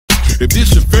If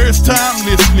this your first time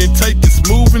listening, take it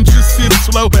smooth and just sit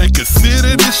slow and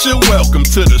consider this your welcome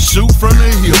to the Shoot from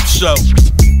the Hip Show.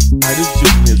 Hey, this is Shoot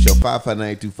from the Hip Show.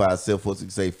 55925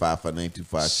 746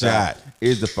 55925 shot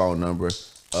is the phone number.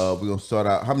 We're gonna start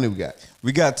out. How many we got?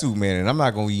 We got 2, man, and I'm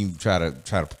not gonna even try to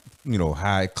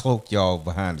hide cloak y'all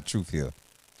behind the truth here.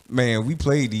 Man, we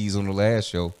played these on the last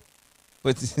show,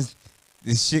 but this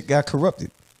shit got corrupted.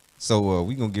 So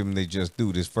we gonna give them they just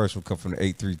do. This first one come from the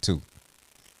 832.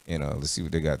 And let's see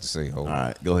what they got to say. Hold on. All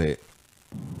right, go ahead.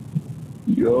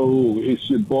 Yo, it's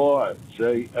your boy,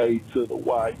 J.A. to the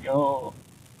Y Young.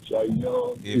 J.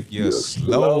 Young. If you're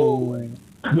slow.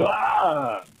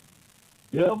 God.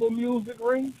 Devil music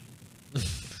rings?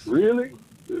 Really?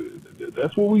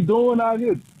 That's what we doing out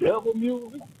here? Devil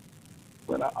music?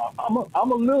 But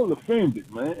I'm a little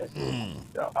offended, man.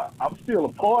 I'm still a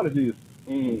part of this.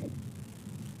 And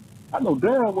I know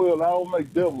damn well I don't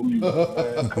make devil music,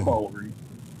 man. Come on, Reed.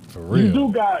 For real.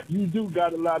 You do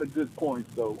got a lot of good points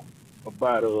though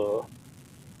about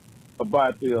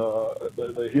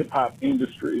the hip hop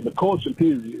industry, the culture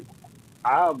period.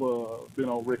 I've been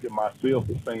on record myself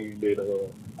as saying that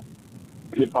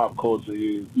hip hop culture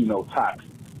is, toxic.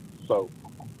 So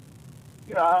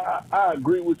I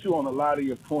agree with you on a lot of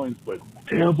your points, but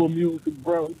devil music,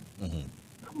 bro. Mm-hmm.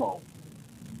 Come on,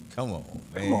 man.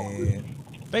 Come on, man.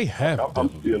 They have. I'm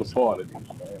still a part of this,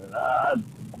 man. And I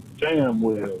damn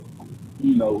well,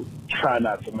 try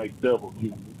not to make devil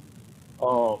music.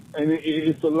 And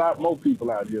it's a lot more people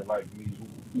out here like me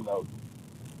who,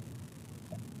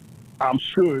 I'm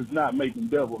sure is not making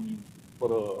devil music,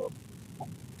 but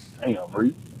damn,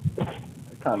 Reed, it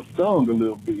kind of stung a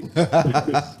little bit.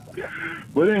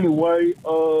 But anyway,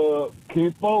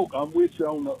 King Folk, I'm with you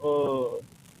on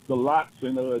the Locks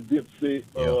and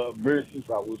Dipset verses.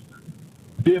 I was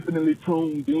definitely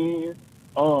tuned in.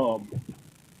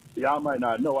 Y'all might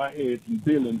not know I had some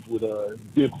dealings with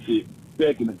Dipset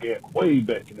way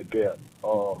back in the gap.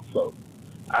 So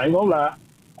I ain't gonna lie,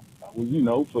 I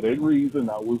was, for that reason,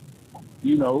 I was,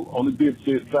 on the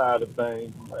Dipset side of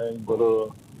things, man. But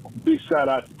big shout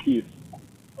out to Kiss.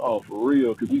 Oh, for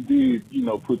real, because he did,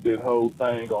 put that whole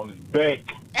thing on his back.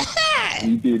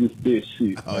 He did his best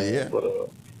shit. Oh, yeah. But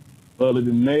other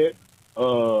than that,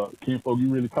 King Folk, you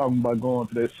really talking about going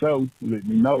to that show? Let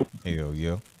me know. Hell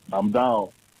yeah. I'm down.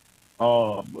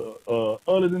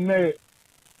 Other than that,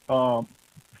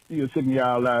 still checking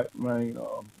y'all out, man.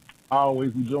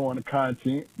 Always enjoying the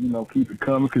content. Keep it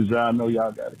coming because y'all know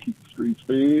y'all got to keep the streets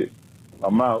fed.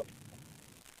 I'm out.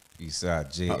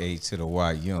 Eastside J.A. to the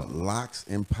Y Young. Locks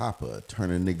and Papa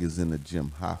turning niggas into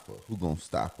Jim Hoffa. Who gonna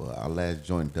stop her? Our last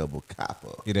joint double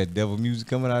copper. Hear that devil music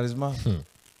coming out of his mouth?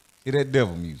 Hear that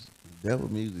devil music.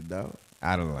 Devil music, dog.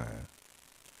 Out of line.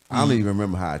 I don't even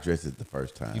remember how I addressed it the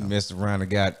first time. You messed around and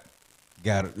got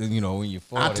when you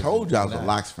fought. I told you I was a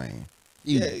Locks fan.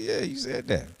 Yeah, you said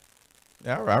that.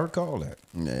 Yeah, I recall that.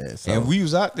 Yeah, so. And we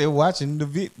was out there watching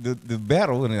the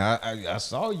battle, and I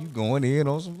saw you going in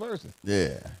on some verses.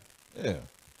 Yeah. Yeah.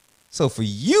 So for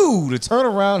you to turn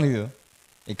around here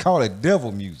and call it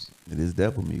devil music. It is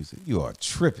devil music. You are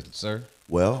tripping, sir.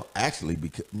 Well, actually,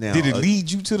 because now. Did it lead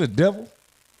you to the devil?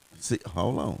 See,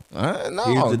 hold on.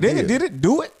 No. Did it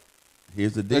do it?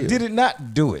 Here's the deal. Or did it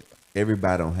not do it?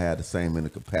 Everybody don't have the same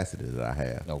mental capacity that I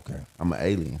have. Okay. I'm an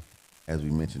alien, as we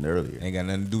mentioned earlier. Ain't got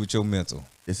nothing to do with your mental.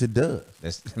 Yes, it does.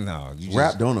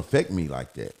 Rap don't affect me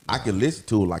like that. No. I can listen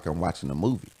to it like I'm watching a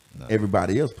movie. No.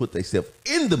 Everybody else put themselves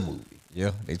in the movie.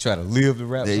 Yeah, they try to live the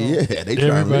rap song. Yeah, they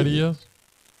try everybody to else?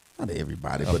 Not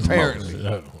everybody, but apparently.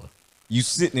 Most. You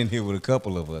sitting in here with a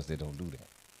couple of us that don't do that.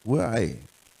 Well, hey,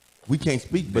 we can't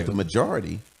speak, but the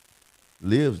majority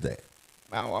lives that.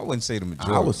 I wouldn't say the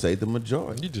majority. I would say the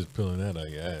majority. You just pulling that out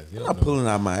of your ass. I'm not pulling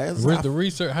out my ass. Where's the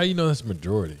research? How you know that's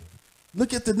majority?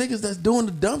 Look at the niggas that's doing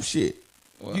the dumb shit.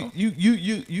 Well,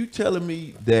 you telling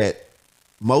me that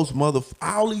most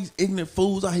all these ignorant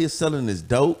fools out here selling this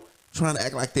dope, trying to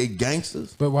act like they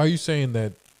gangsters? But why are you saying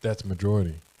that that's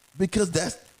majority?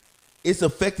 Because it's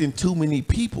affecting too many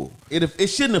people. It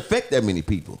shouldn't affect that many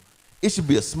people. It should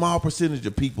be a small percentage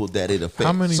of people that it affects.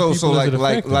 How many people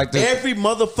like every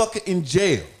motherfucker in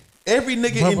jail, every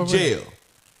nigga in jail.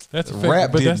 That's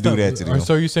rap didn't do that to them.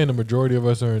 So you saying the majority of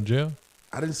us are in jail?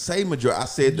 I didn't say majority. I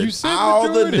said that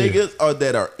all the niggas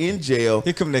that are in jail.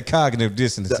 Here come that cognitive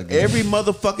dissonance again. Every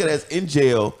motherfucker that's in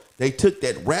jail, they took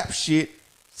that rap shit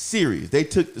serious. They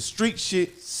took the street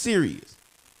shit serious.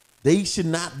 They should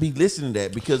not be listening to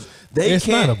that because it's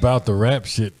not about the rap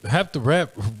shit. Half the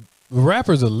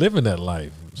rappers are living that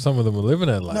life. Some of them are living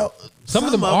that life. No, some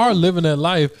of them are living that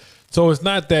life. So it's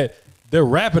not that they're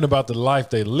rapping about the life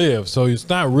they live. So it's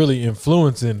not really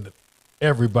influencing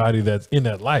everybody that's in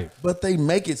that life. But they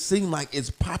make it seem like it's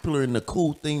popular and the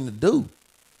cool thing to do.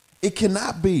 It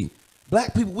cannot be.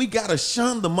 Black people, we gotta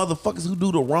shun the motherfuckers who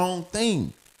do the wrong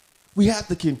thing. We have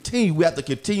to continue. We have to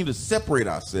continue to separate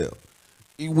ourselves.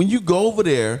 When you go over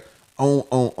there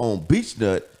on Beach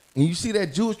Nut and you see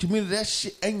that Jewish community, that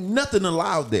shit ain't nothing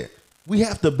allowed there. We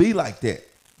have to be like that.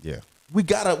 Yeah. We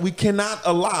cannot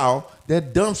allow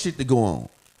that dumb shit to go on.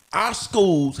 Our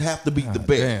schools have to be the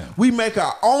best. Damn. We make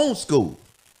our own school.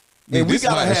 And we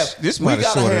gotta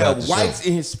have whites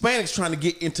and Hispanics trying to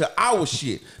get into our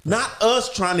shit, not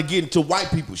us trying to get into white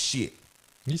people's shit.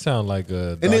 You sound like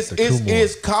a And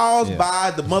it's caused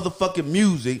by the motherfucking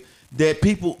music that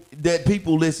people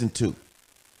listen to.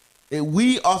 And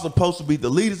we are supposed to be the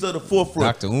leaders of the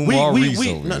forefront. Dr. Umar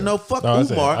Rizzo. Fuck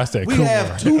Umar. I said we Kumar.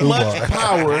 have too much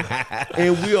power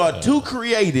and we are too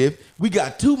creative. We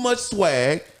got too much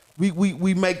swag.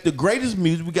 We make the greatest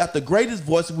music. We got the greatest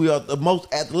voice. We are the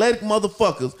most athletic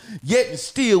motherfuckers. Yet and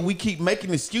still, we keep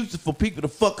making excuses for people to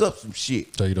fuck up some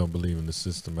shit. So you don't believe in the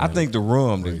system? I think the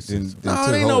rum. No, it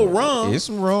ain't no rum. It's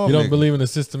some rum. You don't believe in the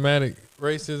systematic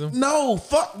racism? No,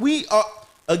 fuck. We are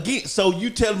again. So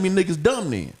you telling me niggas dumb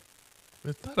then?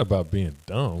 It's not about being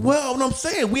dumb. Well, what I'm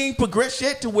saying, we ain't progressed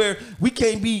yet to where we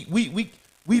can't be.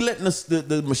 We letting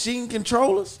the machine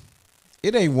control us.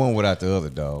 It ain't one without the other,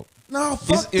 dog. No,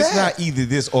 fuck It's that. not either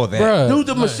this or that. Bruh. Dude,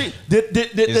 the machine.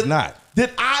 It's not. Did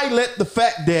I let the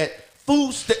fact that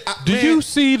food? Do you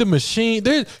see the machine?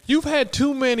 You've had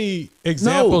too many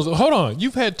examples. No. Hold on.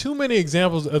 You've had too many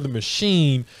examples of the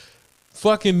machine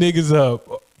fucking niggas up.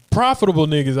 Profitable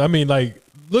niggas. I mean, like,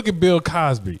 look at Bill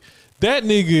Cosby. That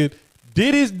nigga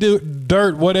did his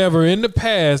dirt, whatever, in the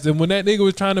past. And when that nigga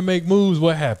was trying to make moves,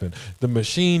 what happened? The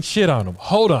machine shit on him.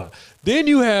 Hold on. Then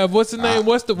you have, what's the name?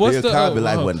 What's the Bill Cosby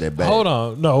life wasn't that bad. Hold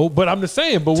on. No, but I'm just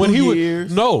saying. But when 2 he years.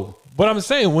 was, no. But I'm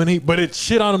saying but it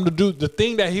shit on him to do the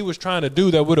thing that he was trying to do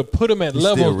that would have put him at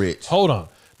level. Still rich. Hold on.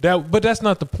 But that's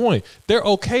not the point. They're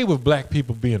okay with black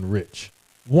people being rich.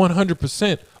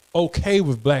 100% okay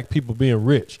with black people being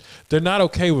rich. They're not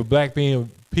okay with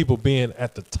people being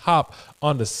at the top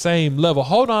on the same level.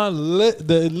 Hold on,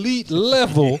 the elite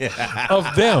level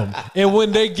of them. And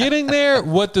when they getting there,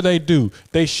 what do?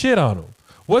 They shit on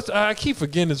them. I keep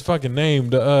forgetting his fucking name.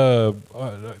 The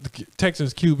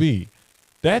Texans QB.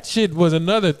 That shit was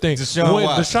another thing.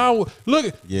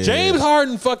 Look, James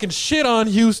Harden fucking shit on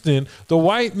Houston, the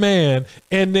white man,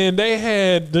 and then they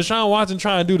had Deshaun Watson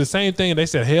trying to do the same thing, and they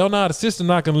said, hell no, the system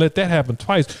not going to let that happen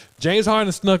twice. James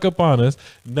Harden snuck up on us.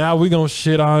 Now we going to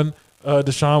shit on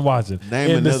Deshaun Watson.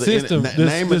 Name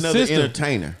another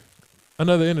entertainer.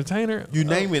 Another entertainer? You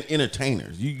naming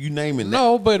entertainers. You naming that.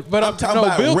 No, but I'm talking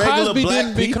about Bill Cosby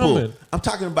didn't be coming. I'm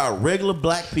talking about regular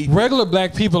black people. Regular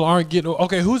black people aren't getting.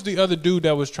 Okay, who's the other dude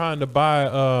that was trying to buy?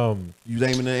 You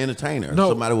naming an entertainer? No.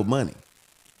 Somebody with money.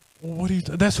 What do you?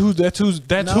 That's who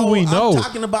we know. I'm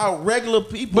talking about regular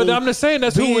people. But I'm just saying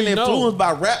that's who we know. Being influenced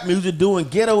by rap music, doing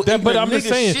ghetto. But I'm just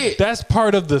saying shit. that's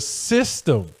part of the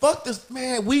system. Fuck this,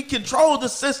 man. We control the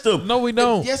system. No, we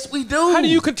don't. Yes, we do. How do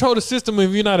you control the system if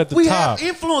you're not at the top? We have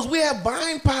influence. We have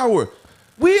buying power.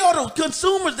 We are the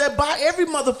consumers that buy every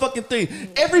motherfucking thing.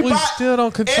 Everybody, we still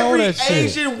don't control that shit. Every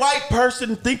Asian white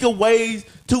person think of ways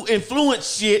to influence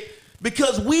shit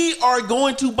because we are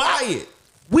going to buy it.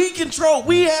 We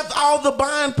have all the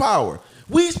buying power.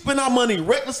 We spend our money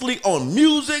recklessly on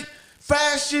music,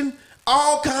 fashion,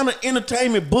 all kind of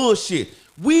entertainment bullshit.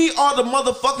 We are the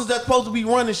motherfuckers that's supposed to be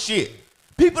running shit.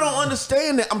 People don't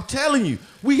understand that. I'm telling you,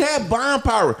 we have buying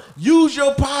power. Use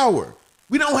your power.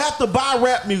 We don't have to buy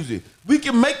rap music. We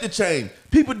can make the change.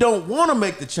 People don't want to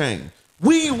make the change.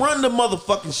 We run the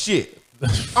motherfucking shit.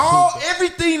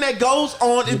 Everything that goes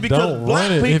on is because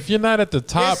black people. If you're not at the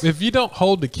top, if you don't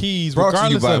hold the keys, Brought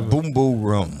regardless to you by of Boom Boom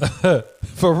Rum.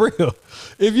 for real,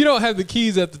 if you don't have the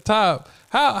keys at the top,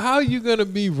 how are you gonna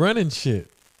be running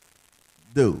shit,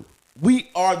 dude? We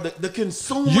are the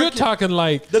consumer. You're talking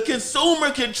like the consumer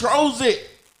controls it.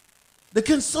 The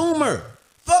consumer.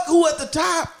 Fuck who at the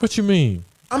top. What you mean?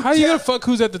 How you gonna fuck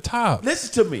who's at the top?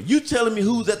 Listen to me. You telling me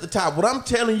who's at the top. What I'm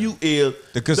telling you is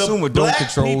the consumer don't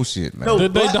control shit, man. No,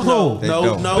 they don't.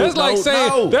 No. That's like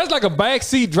saying that's like a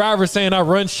backseat driver saying I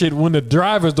run shit when the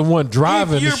driver's the one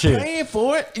driving the shit. You're paying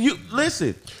for it. You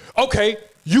listen. Okay,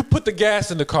 you put the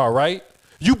gas in the car, right?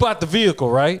 You bought the vehicle,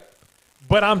 right?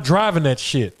 But I'm driving that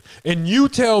shit. And you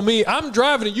tell me I'm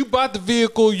driving it. You bought the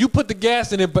vehicle, you put the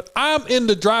gas in it, but I'm in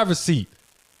the driver's seat.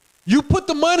 You put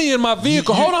the money in my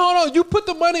vehicle. Hold on. You put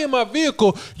the money in my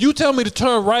vehicle. You tell me to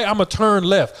turn right, I'm going to turn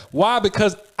left. Why?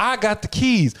 Because I got the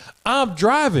keys. I'm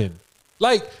driving.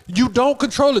 Like, you don't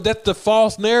control it. That's the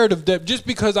false narrative that just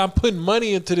because I'm putting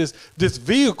money into this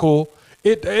vehicle,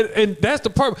 and that's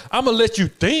the part. I'm gonna let you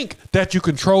think that you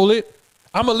control it.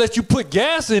 I'm gonna let you put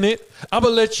gas in it. I'm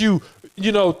gonna let you,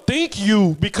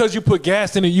 think because you put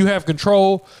gas in it, you have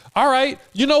control. All right,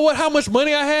 you know what? How much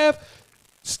money I have?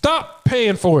 Stop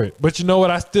paying for it. But you know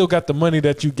what? I still got the money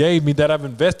that you gave me that I've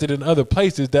invested in other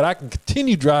places that I can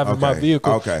continue driving my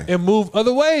vehicle and move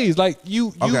other ways. Like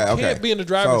you can't be in the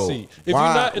driver's seat. If you're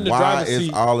not in the driver's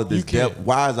seat, you can't.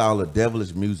 Why is all the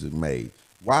devilish music made?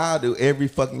 Why do every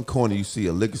fucking corner you see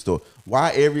a liquor store?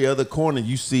 Why every other corner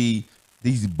you see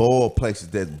these boiled places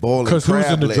that's boiling? Because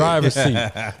who's in the driver's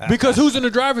seat? Because who's in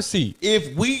the driver's seat?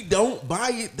 If we don't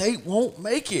buy it, they won't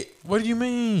make it. What do you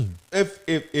mean?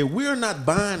 If we're not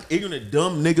buying ignorant,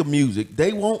 dumb nigga music,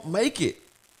 they won't make it.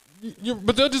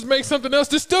 But they'll just make something else.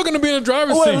 They're still going to be in the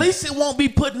driver's seat. Well, at least it won't be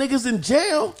put niggas in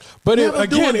jail. But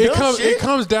it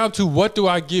comes down to, what do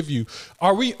I give you?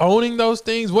 Are we owning those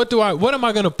things? What am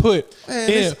I going to put Man, in?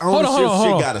 this ownership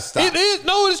shit gotta stop. It is.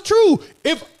 No, it's true.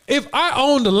 If I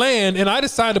own the land and I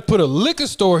decide to put a liquor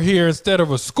store here instead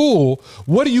of a school,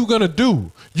 what are you going to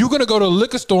do? You're going to go to a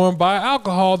liquor store and buy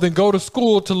alcohol, then go to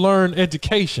school to learn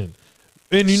education.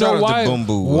 And you know why?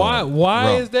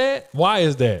 Why is that? Why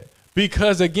is that?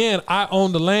 Because again, I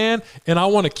own the land and I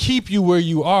want to keep you where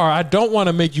you are. I don't want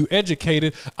to make you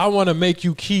educated. I want to make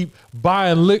you keep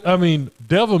buying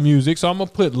devil music. So I'm going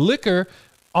to put liquor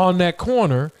on that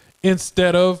corner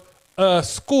instead of a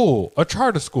school, a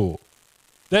charter school.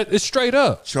 That is straight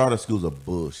up. Charter schools are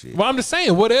bullshit. Well, I'm just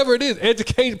saying, whatever it is,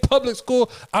 educated public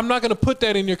school, I'm not going to put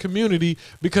that in your community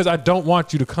because I don't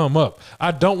want you to come up.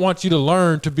 I don't want you to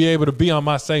learn to be able to be on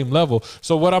my same level.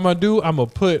 So what I'm going to do, I'm going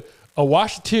to put a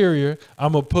washateria.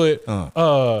 I'm going to put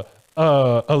a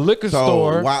liquor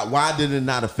store. Why did it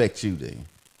not affect you then?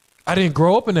 I didn't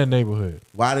grow up in that neighborhood.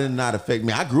 Why did it not affect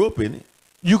me? I grew up in it.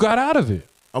 You got out of it.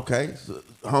 Okay. So,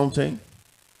 home team?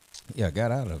 Yeah, I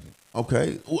got out of it.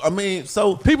 Okay. I mean,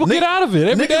 so people get out of it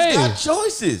every day. Niggas got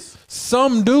choices.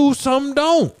 Some do, some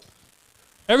don't.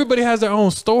 Everybody has their own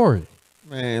story.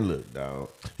 Man, look, dog.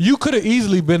 You could have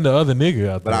easily been the other nigga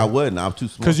out there. But I wasn't. I was too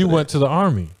smart. Because you went to the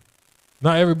army.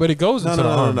 Not everybody goes into the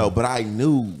army. No. But I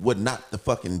knew what not to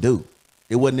fucking do.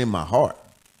 It wasn't in my heart.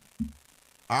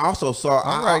 I also saw.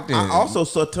 I also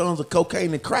saw tons of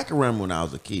cocaine and crack around when I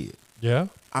was a kid. Yeah.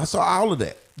 I saw all of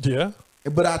that. Yeah.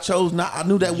 But I chose not. I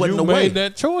knew that wasn't the way. You made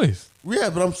that choice.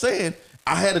 Yeah, but I'm saying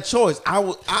I had a choice.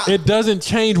 It doesn't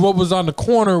change what was on the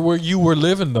corner where you were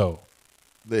living, though.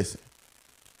 Listen,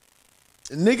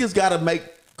 niggas got to make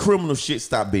criminal shit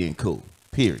stop being cool.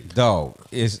 Period. Dog,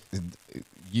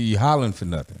 you hollering for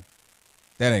nothing.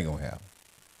 That ain't gonna happen.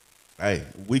 Hey,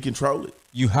 we control it.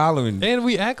 You hollering, and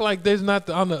we act like there's not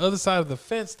on the other side of the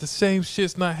fence. The same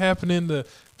shit's not happening in the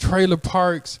trailer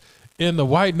parks in the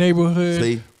white neighborhood.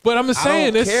 See? But I'm just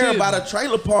saying, I don't care about a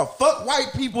trailer park. Fuck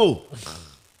white people.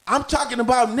 I'm talking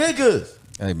about niggas.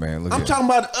 Hey man, I'm talking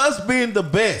about us being the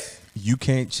best. You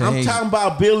can't change. I'm talking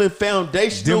about building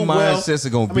foundational wealth. Them mindsets are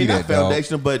gonna be not that,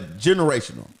 foundational, but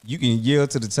generational. You can yell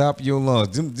to the top of your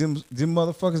lungs. Them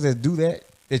motherfuckers that do that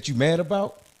you mad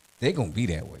about, they gonna be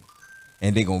that way,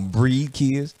 and they gonna breed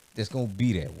kids that's gonna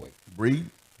be that way.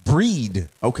 Breed.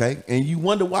 Okay, and you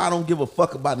wonder why I don't give a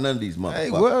fuck about none of these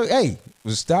motherfuckers. Hey,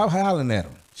 stop hollering at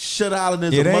them. Shut out in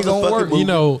this. It ain't gonna work. Movie. You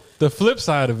know, the flip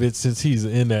side of it, since he's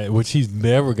in that, which he's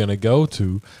never gonna go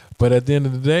to, but at the end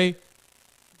of the day,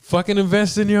 fucking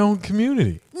invest in your own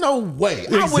community. No way.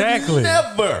 Exactly. I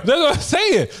would never. That's what I'm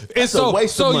saying. And That's a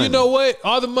waste of money. You know what?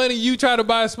 All the money you try to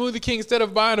buy a Smoothie King, instead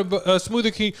of buying a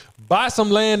Smoothie King, buy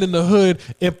some land in the hood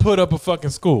and put up a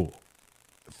fucking school.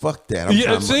 Fuck that.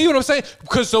 Yeah, see what I'm saying?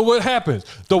 Because so what happens?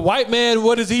 The white man,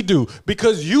 what does he do?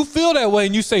 Because you feel that way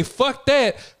and you say, fuck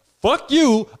that. Fuck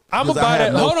you. I'm going to buy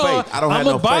that. Hold on. I'm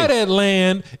going to buy that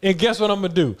land. And guess what I'm going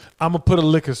to do? I'm going to put a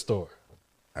liquor store.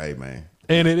 Hey, man.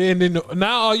 And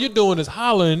now all you're doing is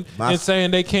hollering and saying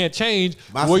they can't change.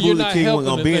 My you're not King helping wasn't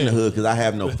going to be in the hood because I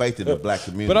have no faith in the black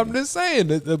community. But I'm just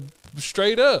saying,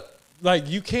 straight up. Like,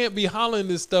 you can't be hollering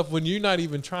this stuff when you're not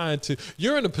even trying to.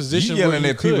 You're in a position where you yelling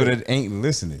at people that ain't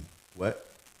listening. What?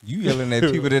 You yelling at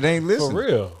people that ain't listening. For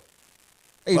real.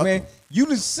 Hey, man, you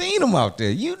done seen them out there.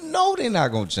 You know they're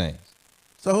not going to change.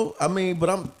 So, I mean,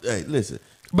 hey, listen.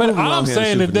 But I'm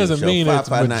saying it doesn't mean it's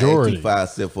majority.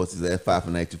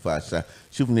 559-825-7445.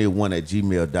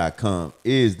 Shoofin'Near1@gmail.com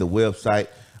is the website.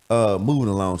 Moving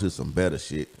along to some better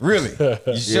shit. Really?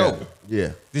 You sure?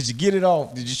 Yeah. Did you get it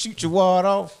off? Did you shoot your wad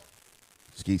off?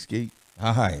 Skeet.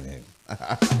 All right, then.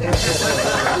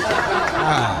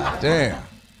 Damn.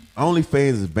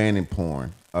 OnlyFans is banning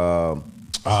porn.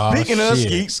 Speaking of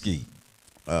skeet.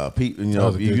 People, you That know,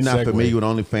 was if a you're good not segue. familiar with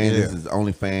OnlyFans, this Yeah. is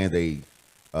OnlyFans.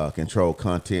 They control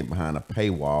content behind a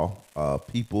paywall.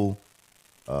 People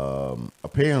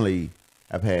apparently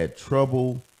have had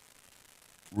trouble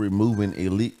removing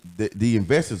the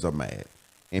investors are mad,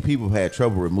 and people have had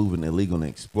trouble removing illegal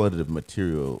and exploitative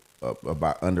material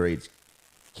about underage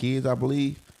kids, I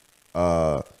believe.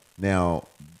 Now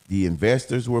the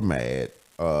investors were mad.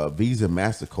 Visa,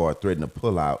 MasterCard threatened to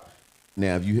pull out.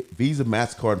 Now, if you Visa,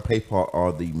 MasterCard, and PayPal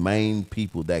are the main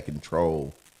people that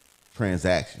control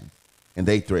transactions, and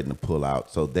they threatened to pull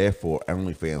out. So therefore,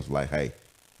 OnlyFans was like, "Hey,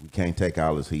 we can't take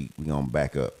all this heat. We're gonna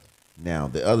back up." Now,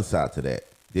 the other side to that,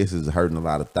 this is hurting a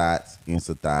lot of thoughts,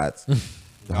 Insta thoughts,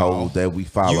 the whole that we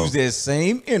follow. Use that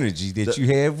same energy that you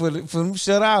had for them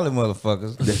Shut Island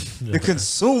motherfuckers. The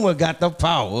consumer got the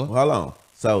power. Hold on.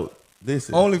 So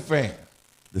listen, OnlyFans.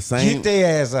 the same. Get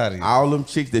their ass out of here. All them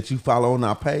chicks that you follow on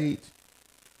our page.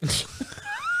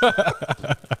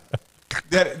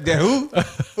 That who?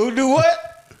 Who do what?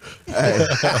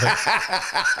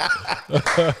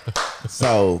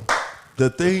 So the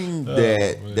thing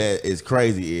that is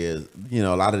crazy is, you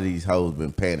know, a lot of these hoes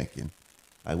been panicking.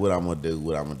 Like, what I'm gonna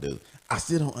do. I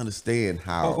still don't understand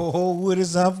how. Oh, what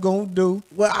is I'm gonna do?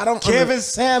 Well, I don't. Kevin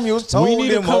Samuels told We need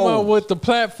to them come out hoes. with the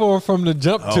platform from the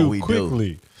jump Oh, to we do.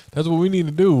 quickly. That's what we need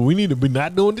to do. We need to be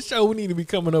not doing the show. We need to be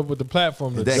coming up with the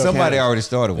platform. To That jump. Somebody Can't- already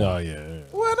started one. Oh yeah.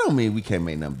 Well, I don't mean we can't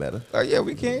make nothing better. Oh yeah,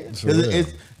 we can. For 'Cause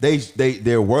real.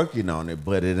 they're working on it,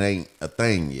 but it ain't a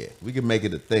thing yet. We can make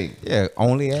it a thing. Yeah,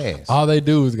 only ass. All they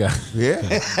do is got Yeah.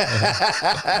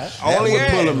 Only would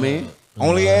ass. pull them in.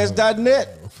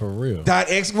 Onlyass.net. for real.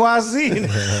 .xyz.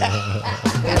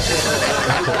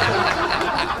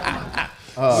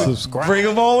 Subscribe. Bring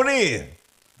them on in.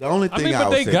 The only I thing mean, I but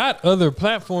would they say, got other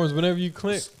platforms. Whenever you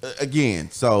click, again.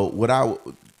 So what I would-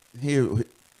 here,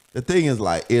 the thing is,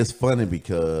 like, it's funny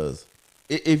because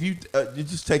if you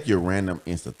just take your random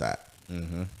Insta thought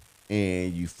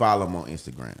and you follow them on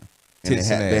Instagram, and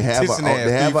Tits and they ass. have Tits and a, ass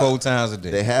they have 3-4 a, times a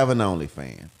day. they have an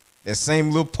OnlyFans, That same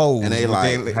little pose. and they with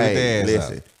like, with hey, their ass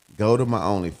listen, out. go to my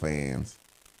OnlyFans.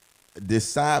 This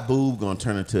side boob gonna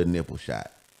turn into a nipple shot.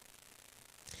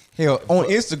 Hell, on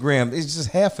Instagram, it's just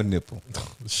half a nipple.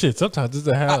 shit. Sometimes it's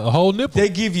a whole nipple. They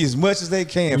give you as much as they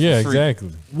can Yeah, for free.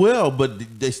 exactly. Well,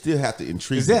 but they still have to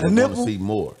intrigue. Is that you a and wanna nipple? See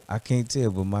more. I can't tell,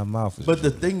 but my mouth is. But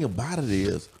the thing about it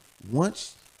is,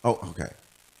 once, okay.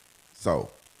 So,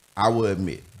 I will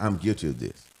admit, I'm guilty of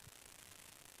this.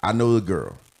 I know the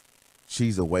girl.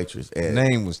 She's a waitress Her at.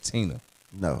 name was Tina.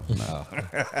 No.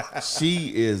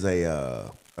 She is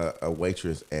a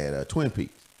waitress at Twin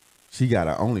Peaks. She got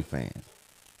her OnlyFans.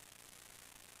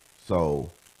 So,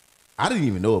 I didn't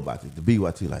even know about this. The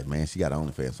BYT, like, man, she got her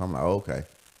OnlyFans. So I'm like, okay.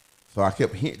 So I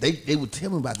kept hearing, they would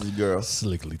tell me about this girl.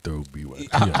 Slickly throw BY.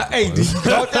 Hey, did you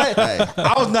caught that? Hey.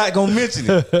 I was not gonna mention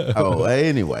it. Oh,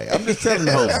 anyway, I'm just telling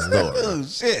the whole story. Oh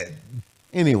shit.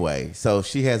 Anyway, so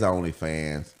she has her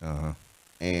OnlyFans, Uh-huh.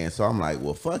 and so I'm like,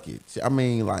 well, fuck it. I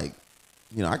mean, like,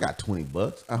 you know, I got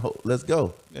 $20. I hope, let's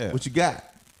go. Yeah. What you got?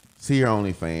 See her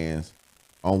OnlyFans.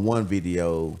 On one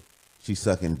video, she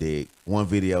sucking dick. One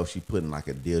video, she putting like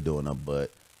a dildo in her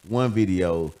butt. One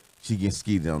video, she gets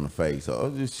skeeted on the face.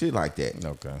 So just shit like that.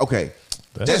 Okay. Okay.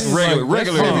 That's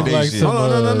regular everyday like shit.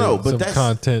 some, No. But some that's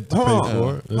content to pay hold on.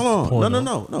 for. That's Hold on. porno.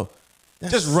 No.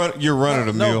 That's, Just run. You're running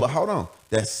the no, mill. but hold on.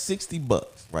 That's $60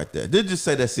 right there. They just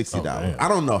say that's $60. man. I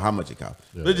don't know how much it costs.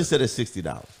 Yeah. They just said that's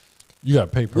 $60. You got to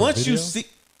pay per Once video? you see,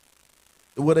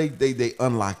 well, they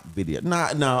unlock video.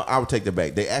 No, I would take that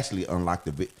back. They actually unlock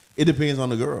the video. It depends on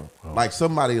the girl. Oh. Like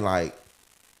somebody like,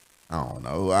 I don't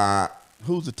know,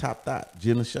 who's the top thought?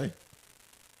 Jenna Shea.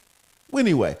 Well,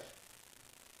 anyway,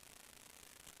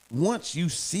 once you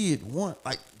see it once,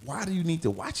 like, why do you need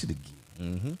to watch it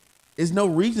again? There's no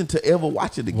reason to ever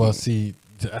watch it again. Well, see,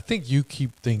 I think you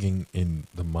keep thinking in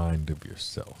the mind of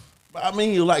yourself. I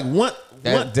mean, like, what?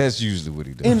 That's usually what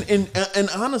he does. And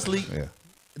honestly, Yeah.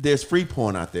 there's free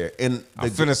porn out there, and I'm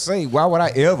finna say, why would I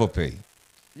ever pay?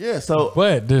 yeah. So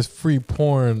But there's free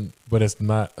porn, but it's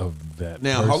not of that.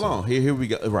 now, person. hold on. Here we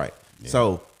go. Right.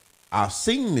 So I've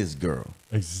seen this girl.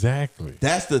 Exactly.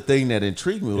 That's the thing that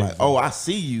intrigued me. Like, oh, I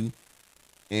see you,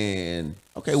 and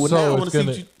okay, well so now I it's want to see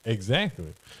gonna, you.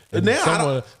 exactly. And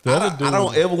now I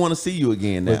don't ever want to see you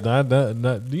again. Now. But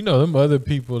not, you know, them other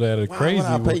people that are Why crazy would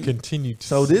I will pay- continue to.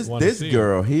 So wanna this see it.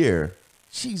 girl here,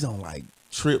 she's on like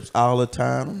trips all the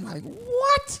time. I'm like,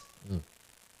 what?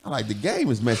 I'm like, the game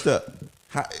is messed up.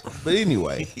 But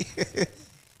anyway,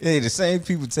 Hey, the same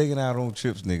people taking out on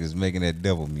trips, niggas making that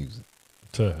devil music.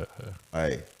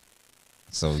 hey,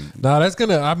 So Nah, that's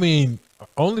gonna. I mean,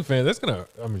 OnlyFans. That's gonna.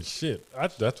 I mean, shit.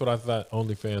 That's what I thought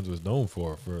OnlyFans was known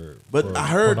for. But for I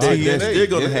heard that pornography. they're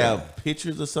going to yeah. have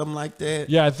pictures or something like that.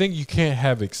 Yeah, I think you can't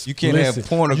have explicit. You can't have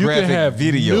pornographic you can have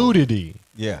video. nudity.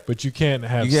 Yeah. but you can't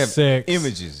have, you have sex,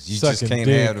 images. You just sucking can't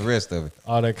dick, have the rest of it.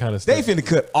 all that kind of They stuff. finna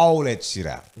cut all that shit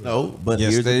out. No, but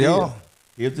Yes, here's the they deal. are.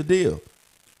 Here's the deal.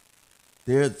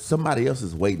 There's somebody else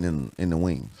is waiting in the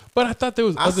wings. But I thought there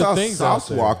was I other saw things out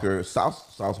there.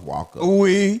 Sauce Walker.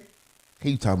 We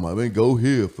He talking about, man, go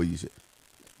here for you shit.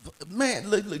 Man,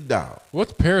 look, dog.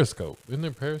 What's Periscope? Isn't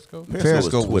there Periscope?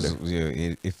 Periscope Twitter. was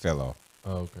it fell off.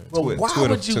 Oh, okay. But Twitter- why Twitter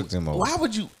would you? took them over. Why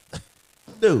would you,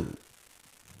 dude?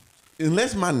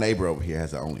 Unless my neighbor over here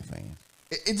has an OnlyFans,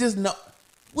 it just no.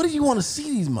 What do you want to see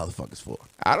these motherfuckers for?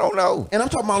 I don't know. And I'm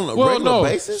talking about on a Well, regular no.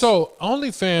 basis. So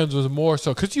OnlyFans was more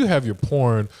so because you have your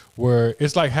porn where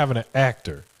it's like having an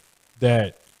actor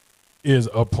that is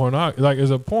a is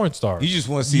a porn star. You just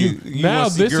want to see you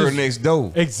want to see girl next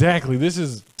door. Exactly. This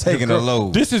is Taking your a girl-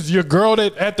 load. This is your girl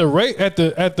that at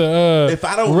the if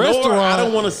I don't know restaurant. her, I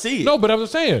don't want to see it. No, but I'm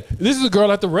saying this is a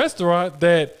girl at the restaurant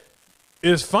that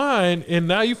is fine, and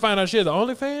now you find out she has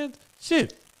OnlyFans.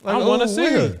 Shit, I Like, want to oh, see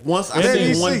wait. her. Once I And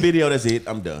see then- one video, that's it.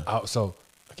 I'm done. So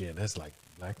again, that's like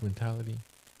black mentality.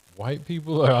 White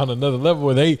people are on another level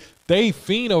where they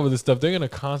fiend over this stuff. They're gonna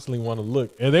constantly want to look,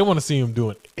 and they want to see him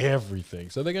doing everything.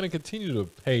 So they're gonna continue to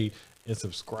pay and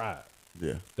subscribe.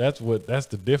 Yeah. That's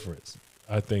the difference,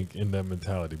 I think, in that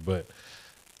mentality. But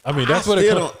I mean, I that's what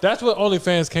still don't- that's what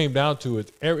OnlyFans came down to.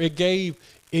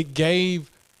 It gave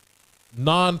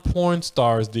non-porn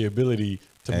stars the ability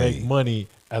to make Hey. money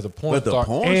as a porn But the star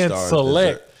porn and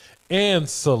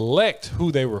stars select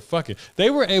who they were fucking. They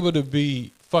were able to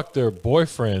fuck their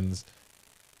boyfriends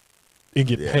and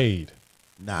get paid.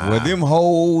 Nah. Well, them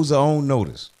hoes are on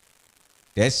notice.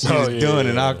 That shit Oh, is yeah, done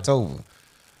yeah, in yeah. October.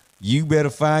 You better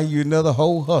find you another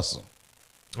whole hustle.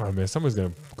 All right, man. Somebody's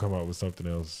gonna come out with something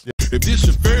else. If this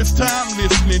your first time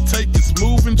listening, take it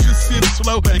smooth and just sip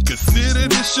slow and consider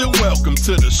this your welcome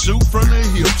to the Shoot from the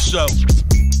Hip Show.